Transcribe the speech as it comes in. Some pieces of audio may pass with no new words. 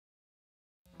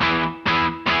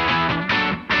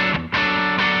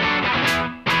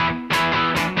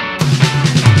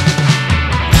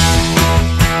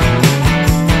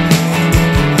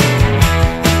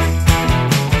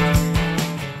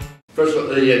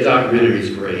the documentary is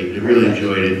great. I really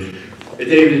enjoyed it.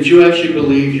 David, did you actually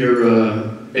believe your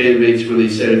bandmates when they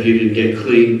said if you didn't get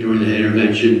clean during the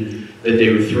intervention that they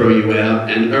would throw you out?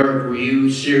 And Eric, were you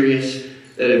serious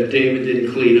that if David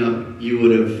didn't clean up, you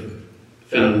would have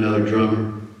found another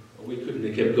drummer? We couldn't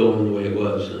have kept going the way it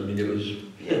was. I mean,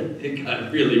 it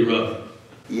got really rough.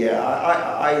 Yeah,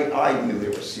 I knew they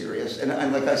were serious.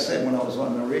 And like I said, when I was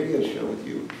on the radio show with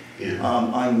you,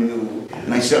 I knew,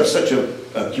 and I still have such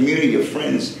a community of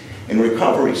friends in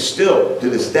recovery still to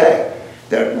this day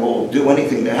that will do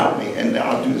anything to help me, and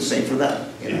I'll do the same for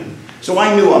them. You know? So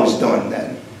I knew I was done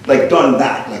then, like done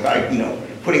that. Like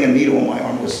putting a needle in my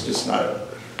arm was just not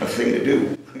a thing to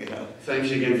do. You know.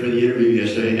 Thanks again for the interview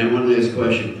yesterday. And one last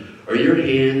question: are your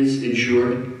hands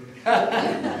insured?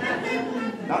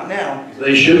 Not now.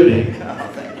 They should be. No,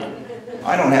 thank you.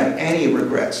 I don't have any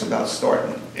regrets about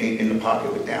starting in the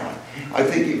pocket with Down. I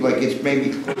think it's made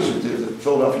me closer to the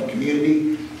Philadelphia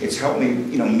community. It's helped me,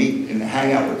 meet and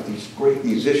hang out with these great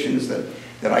musicians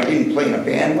that I didn't play in a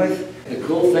band with. The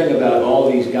cool thing about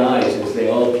all these guys is they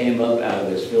all came up out of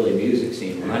this Philly music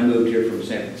scene. When I moved here from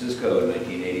San Francisco in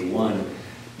 1981,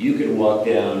 you could walk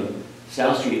down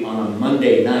South Street on a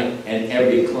Monday night and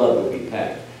every club would be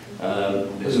packed.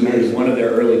 One of their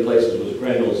early places was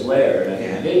Grendel's Lair, and I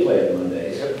think they played on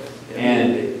Mondays.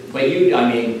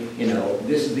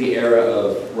 This is the era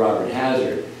of Robert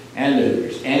Hazard and the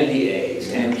Hooters and the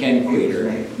A's and Ken Queter.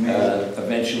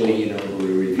 Eventually,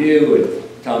 Blue Review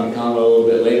and Tommy Conwell a little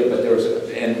bit later, but there was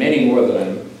and many more that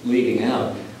I'm leaving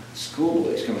out.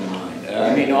 Schoolboys come to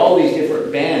mind. All these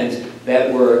different bands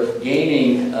that were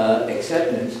gaining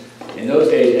acceptance. In those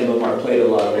days, MMR played a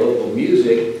lot of local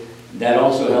music. That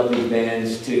also helped these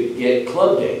bands to get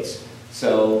club dates.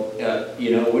 So,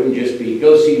 it wouldn't just be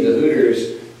go see the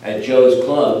Hooters at Joe's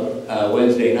Club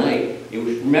Wednesday night.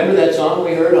 Remember that song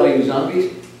we heard, All You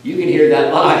Zombies? You can hear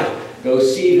that live. Go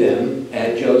see them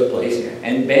at Joe's place.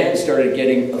 And bands started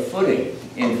getting a footing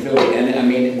in Philly.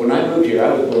 And when I moved here,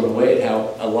 I was blown away at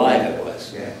how alive it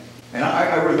was. Yeah. And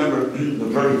I remember the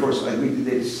very first time we did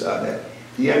this,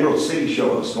 the Emerald City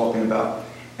show I was talking about.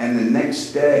 And the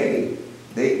next day,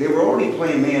 they were already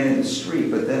playing Man in the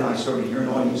Street, but then I started hearing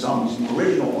All You Zombies, the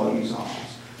original All You Zombies,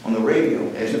 on the radio.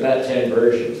 There's about 10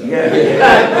 versions. Yeah,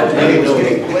 and it was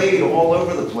getting played all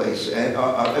over the place. And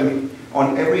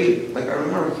on every, I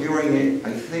remember hearing it,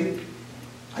 I think,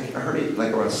 I heard it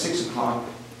around 6 o'clock,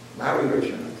 Larry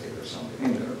Richmond, I think, or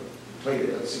something, played it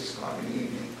at 6 o'clock in the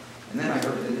evening. And then I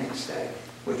heard it the next day,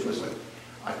 which was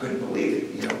I couldn't believe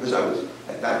it, because I was,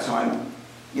 at that time,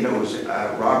 it was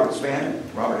Robert's band,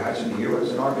 Robert Hazard and the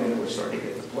Heroes, and our band was starting to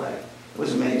get to play. It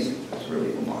was amazing. It was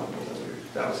really remarkable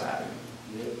that was happening.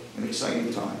 An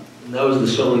exciting time. And that was the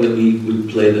song that we would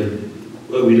play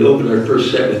we'd open our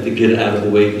first set with to get out of the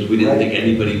way because we didn't think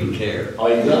anybody would care. All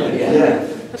You Zombies,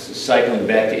 yeah. Cycling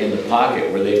back to In the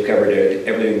Pocket, where they've covered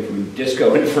everything from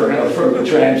Disco Inferno, from the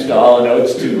Tramps to Hall &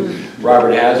 Oates to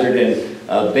Robert Hazard.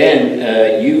 And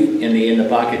Ben, you've, in the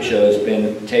Pocket show, has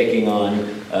been taking on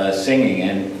singing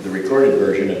and the recorded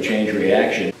version of Change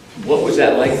Reaction. What was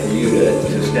that like for you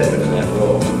to step into that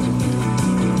role?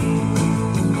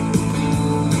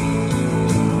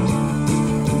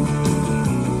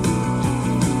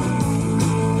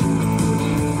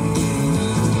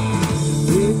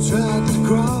 They tried to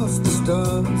cross the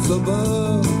stars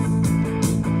above.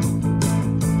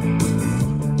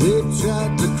 They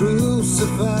tried to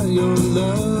crucify your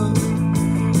love,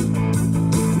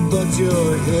 but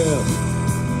you're here.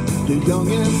 You're young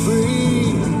and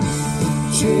free.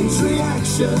 Change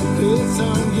reaction, it's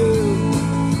on you.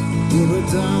 You're a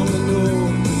domino.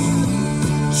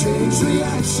 Change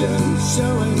reaction,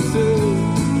 showing through.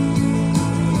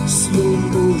 Slow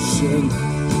motion.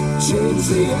 Change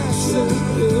reaction,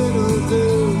 it'll do.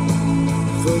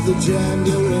 For the jam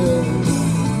you're in.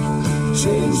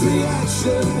 Change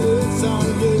reaction, it's on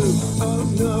you. Oh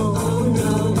no, oh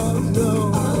no, oh no,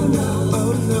 oh no, oh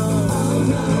no, oh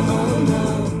no, oh no.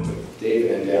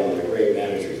 David and Dale are great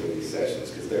managers of these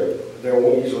sessions because they're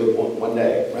usually one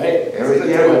day, right?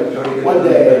 One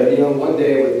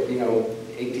day with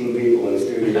 18 people in the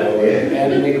studio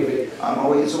and make a big.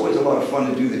 It's always a lot of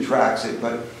fun to do the tracks,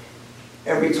 but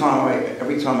every time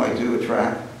I do a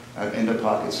track, an In the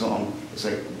Pocket song, it's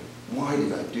like, why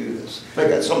did I do this?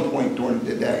 At some point during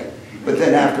the day, but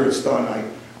then after it's done,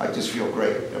 I just feel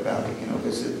great about it,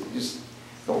 because it's just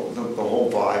the whole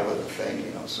vibe of the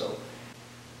thing, so.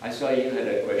 I saw you had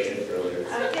a question earlier.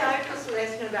 I just was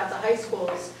asking about the high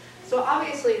schools. So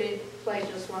obviously they play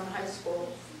just one high school.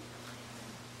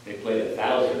 They played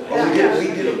 1,000.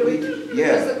 We did.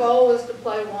 Because the goal was to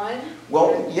play one?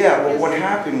 Well, yeah, what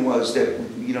happened was that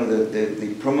you know,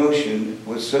 the promotion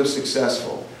was so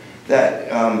successful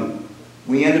that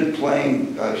we ended up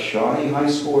playing Shawnee High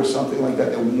School or something like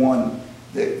that won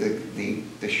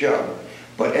the show.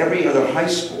 But every other high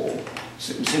school,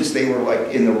 since they were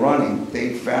like in the running,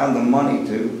 they found the money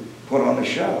to put on the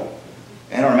show.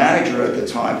 And our manager at the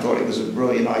time thought it was a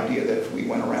brilliant idea that if we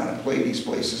went around and played these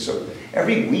places. So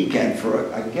every weekend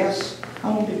for, I guess,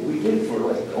 how long did we did it for,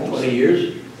 like almost 20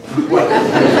 years?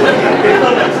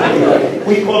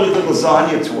 we called it the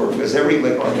lasagna tour because every,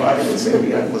 like our guy would say we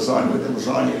had lasagna with the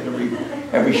lasagna at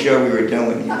every show we were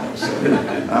doing, you know. So,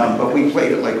 but we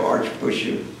played it like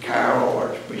Archbishop Carroll,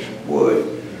 Archbishop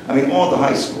Wood. I mean, all the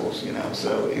high schools, you know.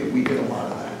 So we did a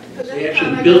lot of that. They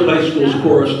actually built high school's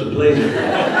chorus to play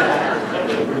there.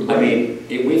 I mean,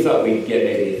 we thought we'd get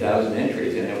maybe 1,000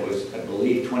 entries, and it was, I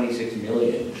believe, 26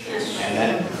 million. And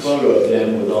that photo of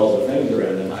them with all the things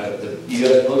around them, the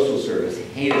U.S. Postal Service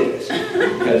hated us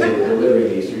because they were delivering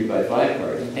these 3x5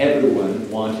 cards. Everyone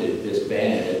wanted this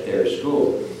band at their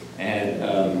school, and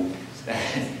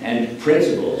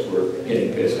principals were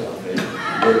getting pissed off. And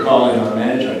we're calling our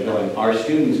management, going, "Our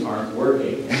students aren't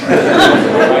working. Our students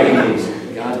are writing these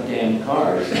goddamn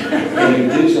cards. Can you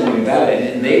do something about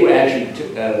it?" And they actually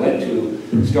went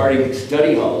to starting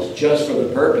study halls just for the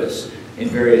purpose in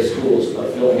various schools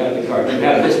of filling out the cards. You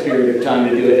have this period of time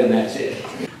to do it, and that's it.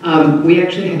 We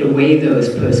actually had to weigh those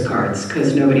postcards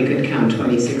because nobody could count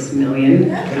 26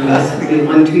 million.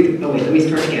 Oh wait, let me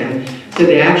start again. So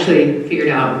they actually figured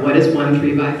out what is one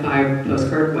 3x5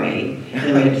 postcard weigh, and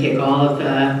then we had to take all of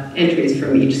the entries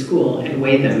from each school and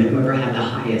weigh them, and whoever had the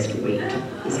highest weight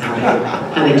is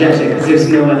how they judged it, because there's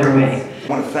no other way. I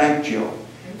want to thank Jill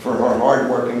for her hard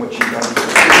work and what she does.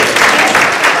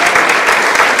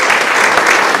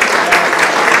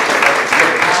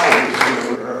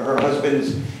 Her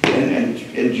husband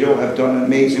and Jill have done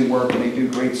amazing work, and they do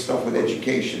great stuff with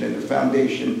education and the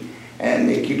foundation, and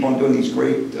they keep on doing these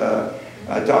great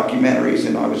documentaries,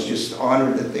 and I was just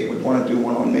honored that they would want to do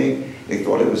one on me. They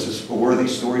thought it was a worthy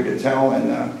story to tell,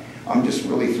 and I'm just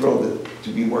really thrilled to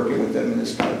be working with them in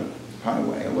this kind of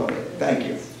way. I love it. Thank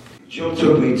you. Jill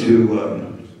took me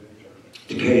to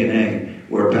K&A,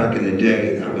 where back in the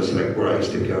day, that was like where I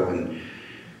used to go, and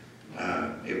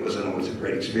it wasn't always a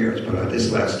great experience, but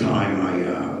this last time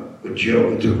with Jill,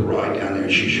 we took a ride down there,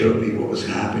 and she showed me what was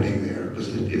happening there, because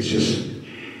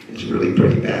it's really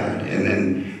pretty bad.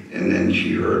 And then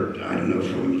she heard, I don't know,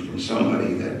 from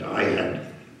somebody that I had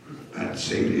the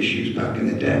same issues back in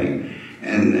the day,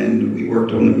 and then we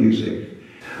worked on the music.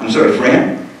 I'm sorry,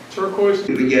 Fran? Turquoise?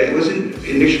 Yeah, it wasn't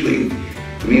initially,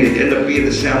 I mean, it ended up being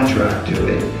the soundtrack to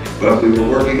it, but we were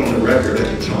working on the record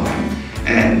at the time,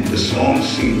 and the songs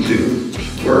seemed to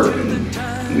work, and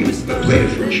we played it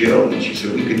for Jill, and she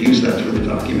said we could use that for the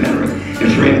documentary,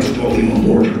 and Fran was totally on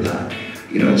board for that.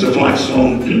 You know, it's a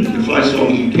five-song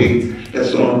EP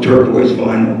that's on turquoise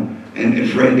vinyl, and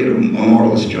Fran did a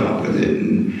marvelous job with it,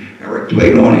 and Eric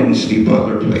played on it, and Steve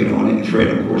Butler played on it, and Fran,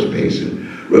 of course, bass, and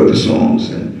wrote the songs.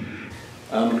 And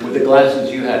with the glasses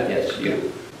you had, yes,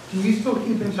 you. Do you still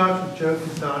keep in touch with Joe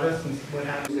Casadas and what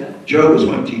happened? Joe was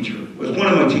my teacher. Was one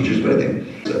of my teachers, but I think.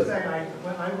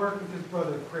 When I worked with his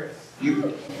brother Chris.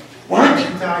 You what?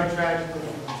 He died tragically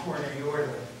from a torn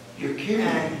aorta. You're kidding.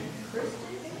 And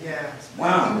yeah.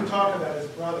 Wow. We were talking about his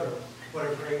brother. What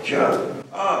a great Joe.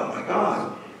 Oh my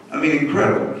God. I mean,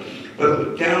 incredible.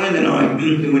 But Dallin and I,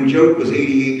 when Joe was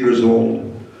 88 years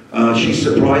old, she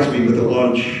surprised me with a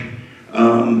lunch.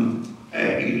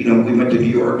 You know, we went to New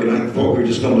York, and I thought we were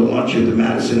just going to lunch at the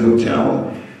Madison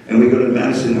Hotel. And we go to the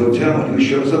Madison Hotel, and he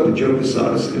shows up with Joe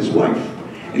Casadas and his wife.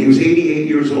 And he was 88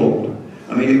 years old.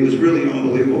 I mean, it was really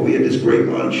unbelievable. We had this great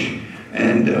lunch,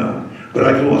 and but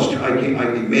I've lost. Man,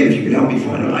 if you can help me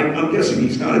find him, I'm guessing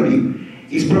he's got to be.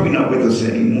 He's probably not with us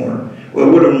anymore. Well,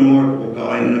 what a remarkable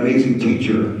guy and an amazing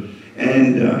teacher.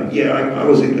 And yeah, I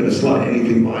wasn't going to slide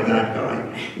anything by that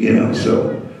guy, you know.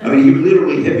 So I mean, he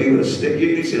literally hit me with a stick.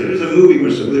 You see, there's a movie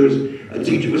where there was a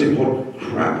teacher. Was it called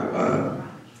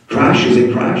Crash? Is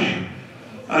it Crash?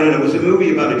 I don't know. It was a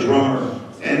movie about a drummer.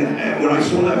 And when I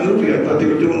saw that movie, I thought they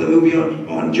were doing the movie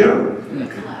on Joe.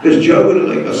 Because Joe would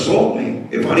like assault me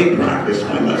if I didn't practice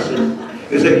my lesson.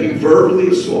 It's like he'd verbally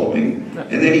assault me,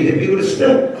 and then he'd hit me with a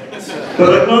stick. But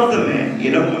I love the man,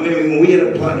 you know. I mean, when we had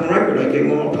a platinum record, I gave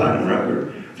him a platinum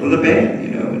record from the band,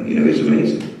 you know. And, you know, he's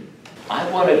amazing. I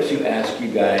wanted to ask you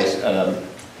guys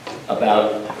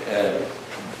about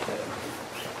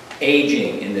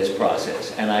aging in this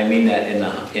process, and I mean that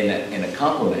in a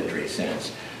complimentary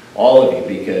sense. All of you,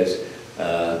 because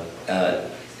the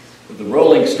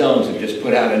Rolling Stones have just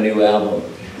put out a new album,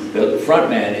 The front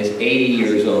man is 80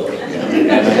 years old.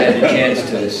 And I had the chance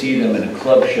to see them in a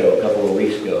club show a couple of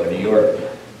weeks ago in New York,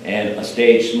 and a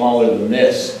stage smaller than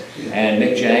this. And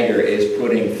Mick Jagger is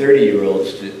putting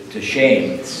 30-year-olds to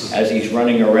shame as he's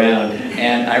running around.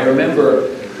 And I remember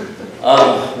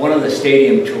one of the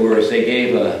stadium tours, they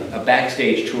gave a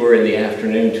backstage tour in the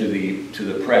afternoon to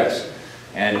the press.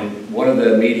 And one of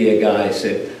the media guys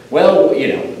said, well, you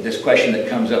know, this question that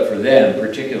comes up for them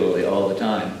particularly all the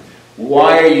time,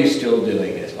 why are you still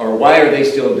doing this? Or why are they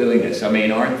still doing this? I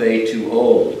mean, aren't they too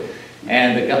old?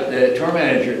 And the tour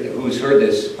manager, who's heard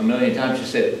this a million times,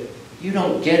 just said, you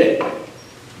don't get it.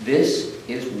 This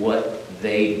is what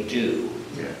they do.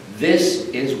 Yeah. This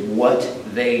is what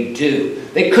they do.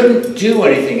 They couldn't do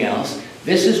anything else.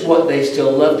 This is what they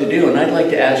still love to do. And I'd like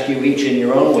to ask you each in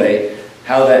your own way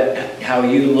how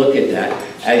you look at that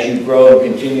as you grow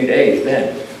and continue to age.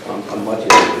 Ben? I'm much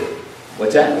younger.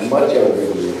 What's that? I'm much younger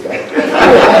than you guys.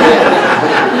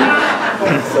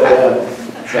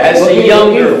 So as a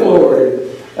younger forward,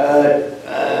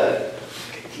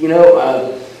 you know,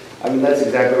 I mean, that's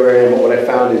exactly where I am. But what I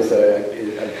found is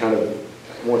I kind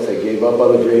of, once I gave up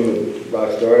on the dream of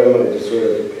rock stardom, I just sort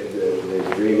of,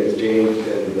 the dream has changed,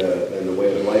 and the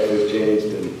way of life has changed,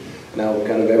 and now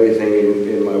kind of everything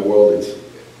in my world is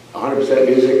 100%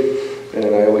 music. And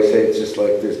I always say it's just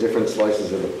like there's different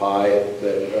slices of the pie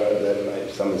that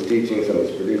some is teaching, some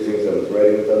is producing, some is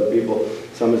writing with other people.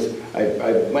 Some is,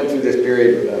 I went through this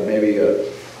period maybe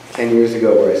 10 years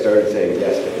ago where I started saying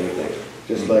yes to anything.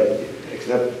 Just like,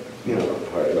 except, you know,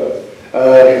 hard about it.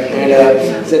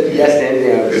 And said yes to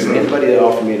anything. Anybody that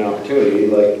offered me an opportunity,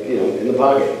 like, you know, in the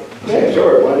pocket. Yeah,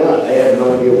 sure, why not? I had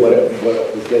no idea what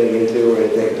I was getting into or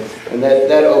anything. And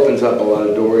that opens up a lot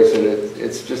of doors, and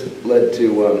it's just led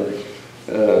to,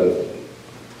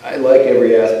 I like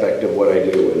every aspect of what I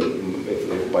do, and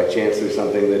if by chance there's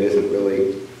something that isn't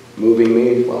really moving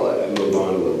me, well, I move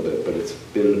on a little bit, but it's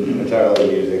been entirely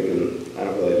music, and I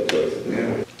don't really have a choice.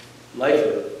 Yeah.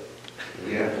 Lifer.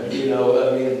 Yeah. You know,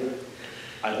 I mean,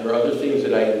 there are other things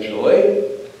that I enjoy,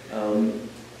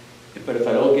 but if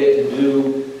I don't get to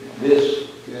do this,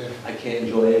 I can't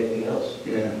enjoy anything else.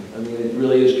 Yeah. I mean, it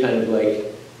really is kind of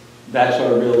like, that's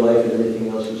our real life, and everything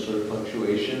else is sort of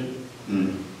punctuation.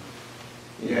 Mm.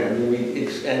 Yeah, I mean,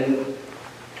 and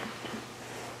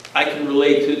I can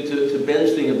relate to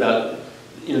Ben's thing about,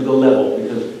 you know, the level,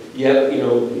 because, yeah, you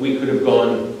know, we could have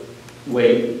gone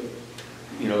way,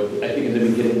 you know, I think in the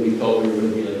beginning we thought we were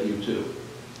going to be like you too.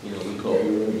 You know, we thought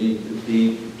we were going to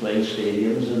be playing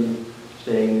stadiums and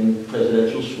staying in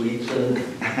presidential suites, and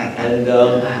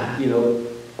you know,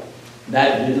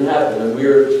 that didn't happen. And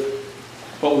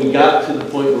but we got to the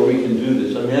point where we can do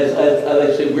this. I mean, as I like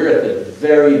to say, we're at the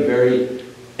very, very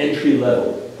entry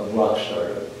level of rock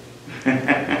stardom.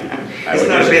 It's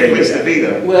not a bad place to be,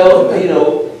 though. Well, you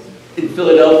know, in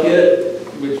Philadelphia,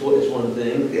 which is one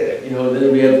thing. Yeah. You know, and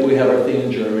then we have our thing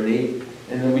in Germany,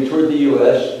 and then we toured the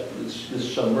U.S.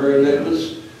 this summer, and it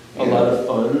was a lot of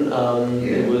fun.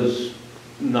 It was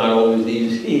not always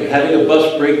easy. Having a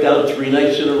bus break down 3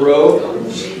 nights in a row,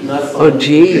 not fun. Oh,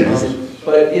 geez.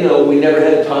 But, you know, we never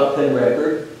had a top 10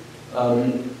 record.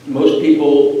 Most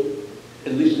people,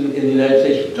 at least in the United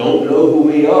States, don't know who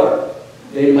we are.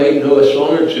 They might know a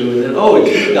song or two, and then, oh, it's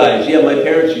you guys. Yeah, my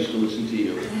parents used to listen to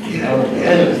you.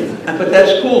 But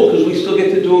that's cool, because we still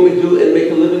get to do what we do and make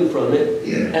a living from it,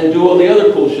 and do all the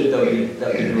other cool shit that we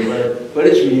do around. But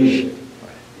it's music.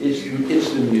 It's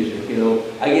the music, you know.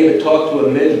 I gave a talk to a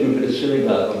men's group at a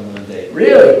synagogue on Monday.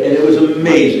 Really? And it was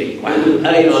amazing. Wow.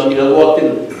 I walked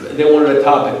in. They wanted a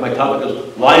topic. My topic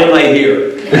was, why am I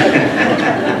here?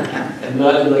 And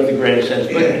not in like the grand sense,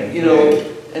 but you know,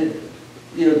 and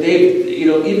you know, Dave, you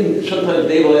know, even sometimes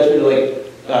Dave will ask me to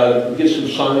like give some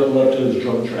sonic love to his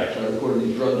drum tracks. I recorded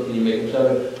these drums, can you make them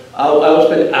sound? I'll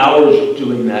spend hours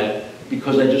doing that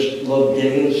because I just love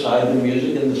getting inside the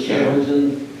music and the sounds,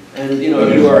 and you know.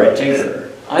 You are a tinkerer.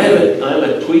 I'm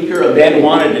a tweaker. Ben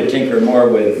wanted to tinker more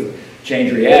with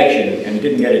Change Reaction and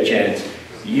didn't get a chance.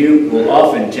 You will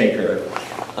often tinker.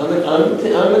 I'm a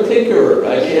tinkerer.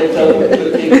 I can't tell you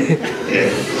to tinker.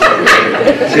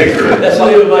 Tinkerer. That's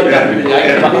not even my document.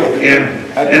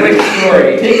 A quick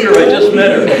story. Tinkerer, I just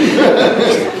met her.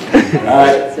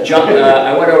 John,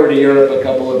 I went over to Europe a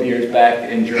couple of years back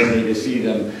in Germany to see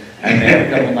them, and they had a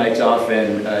couple nights off,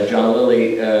 and John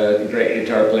Lilly, a great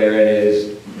guitar player, and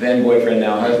his then boyfriend,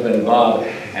 now husband, Bob,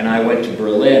 and I went to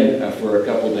Berlin for a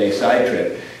couple-day side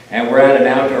trip. And we're at an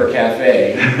outdoor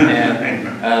cafe,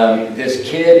 and this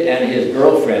kid and his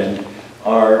girlfriend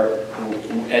are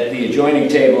at the adjoining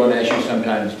table, and as you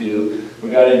sometimes do, we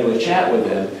got into a chat with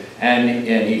them,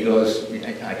 And he goes,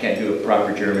 I can't do a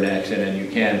proper German accent, and you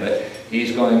can, but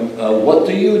he's going, what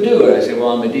do you do? And I said, well,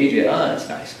 I'm a DJ. Oh, that's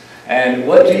nice. And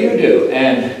what do you do?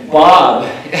 And Bob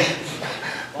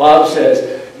says,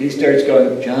 he starts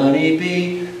going, Johnny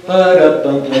B,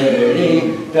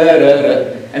 ba-da-bum-ba-da-dee,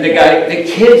 da-da-da. And the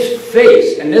kid's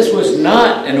face, and this was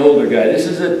not an older guy, this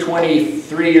is a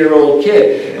 23-year-old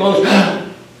kid, goes,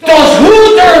 Das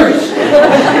Hooters!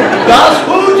 Das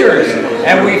Hooters!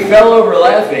 And we fell over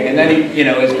laughing, and then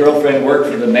his girlfriend worked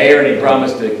for the mayor, and he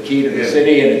promised a key to the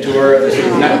city and a tour of the city.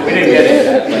 No, we didn't get into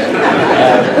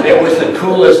that, but it was the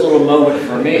coolest little moment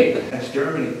for me. That's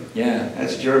Germany. Yeah.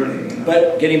 That's Germany. You know?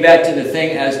 But getting back to the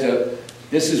thing as to,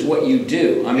 this is what you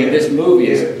do. I mean, this movie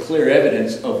is clear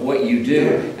evidence of what you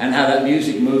do and how that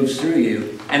music moves through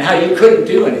you and how you couldn't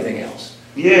do anything else.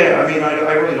 Yeah, I mean,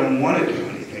 I really don't want to do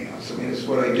anything else. I mean, it's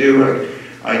what I do.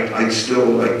 I still,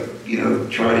 like,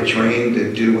 try to train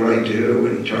to do what I do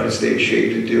and try to stay in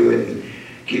shape to do it and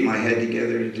keep my head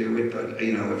together to do it. But,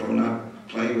 if I'm not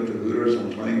playing with the Hooters,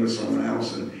 I'm playing with someone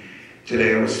else. And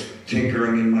today I was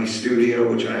tinkering in my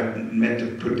studio, which I haven't meant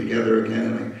to put together again.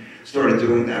 And I started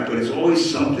doing that, but it's always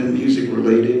something music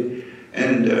related.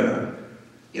 And,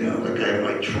 like I have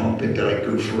my trumpet that I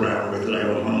goof around with, and I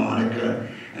have a harmonica,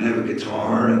 and I have a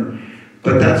guitar,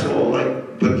 but that's all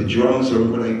but the drums are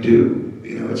what I do.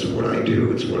 It's what I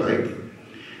do. It's what I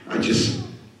just,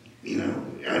 and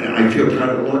I feel kind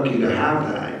of lucky to have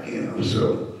that,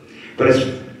 so, but it's,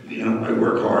 I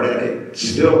work hard at it.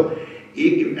 Still,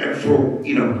 it's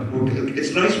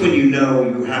nice when you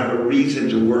have a reason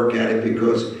to work at it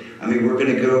because, we're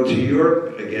going to go to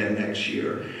Europe again next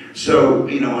year. So,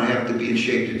 I have to be in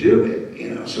shape to do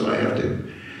it, so I have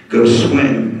to go swim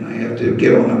and I have to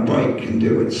get on a bike and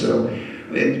do it. So,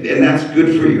 and that's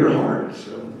good for your heart,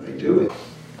 so I do it.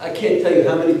 I can't tell you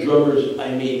how many drummers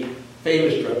I meet,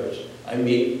 famous drummers I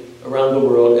meet around the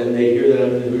world, and they hear that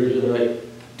I'm in the Hooters and they're like,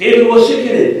 David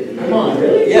Uosikkinen, come on,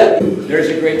 really? Yeah. There's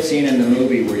a great scene in the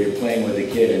movie where you're playing with a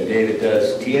kid and David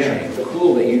does teaching. It's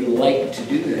cool that you like to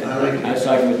do that. I like it. I was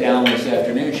talking with Dallin this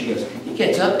afternoon. She goes, he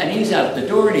gets up and he's out the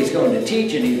door and he's going to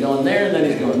teach and he's going there and then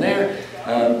he's going there.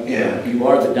 You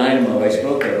are the dynamo I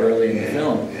spoke of early in the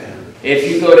film. Yeah. If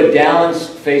you go to Dallin's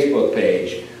Facebook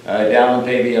page, Dallin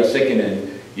Uosikkinen,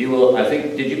 you will, I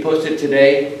think, did you post it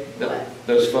today?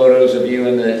 Those photos of you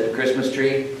and the Christmas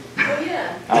tree? Oh,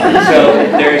 yeah. So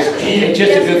it's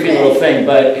just a goofy little thing,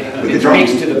 but it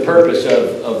speaks to the purpose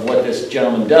of what this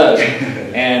gentleman does.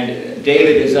 And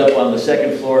David is up on the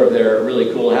second floor of their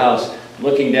really cool house,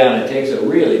 looking down. It takes a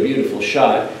really beautiful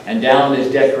shot. And Dallin is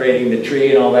decorating the tree,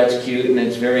 and all that's cute, and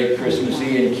it's very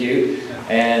Christmassy and cute.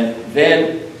 And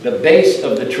then the base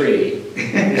of the tree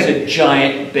is a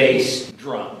giant bass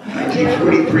drum.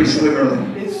 1943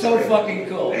 Slimmerland. It's so fucking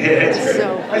cool. Yeah, that's great.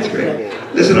 That's great.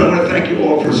 Listen, I want to thank you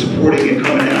all for supporting and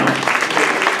coming out.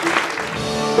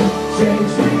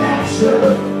 Change reaction,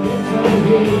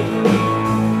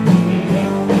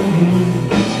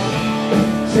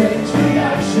 change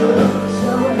reaction,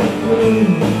 so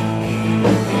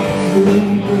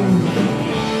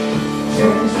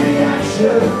change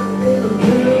reaction, it'll do.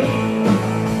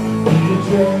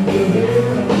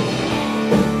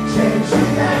 Change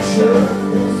reaction,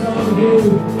 it's on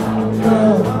you.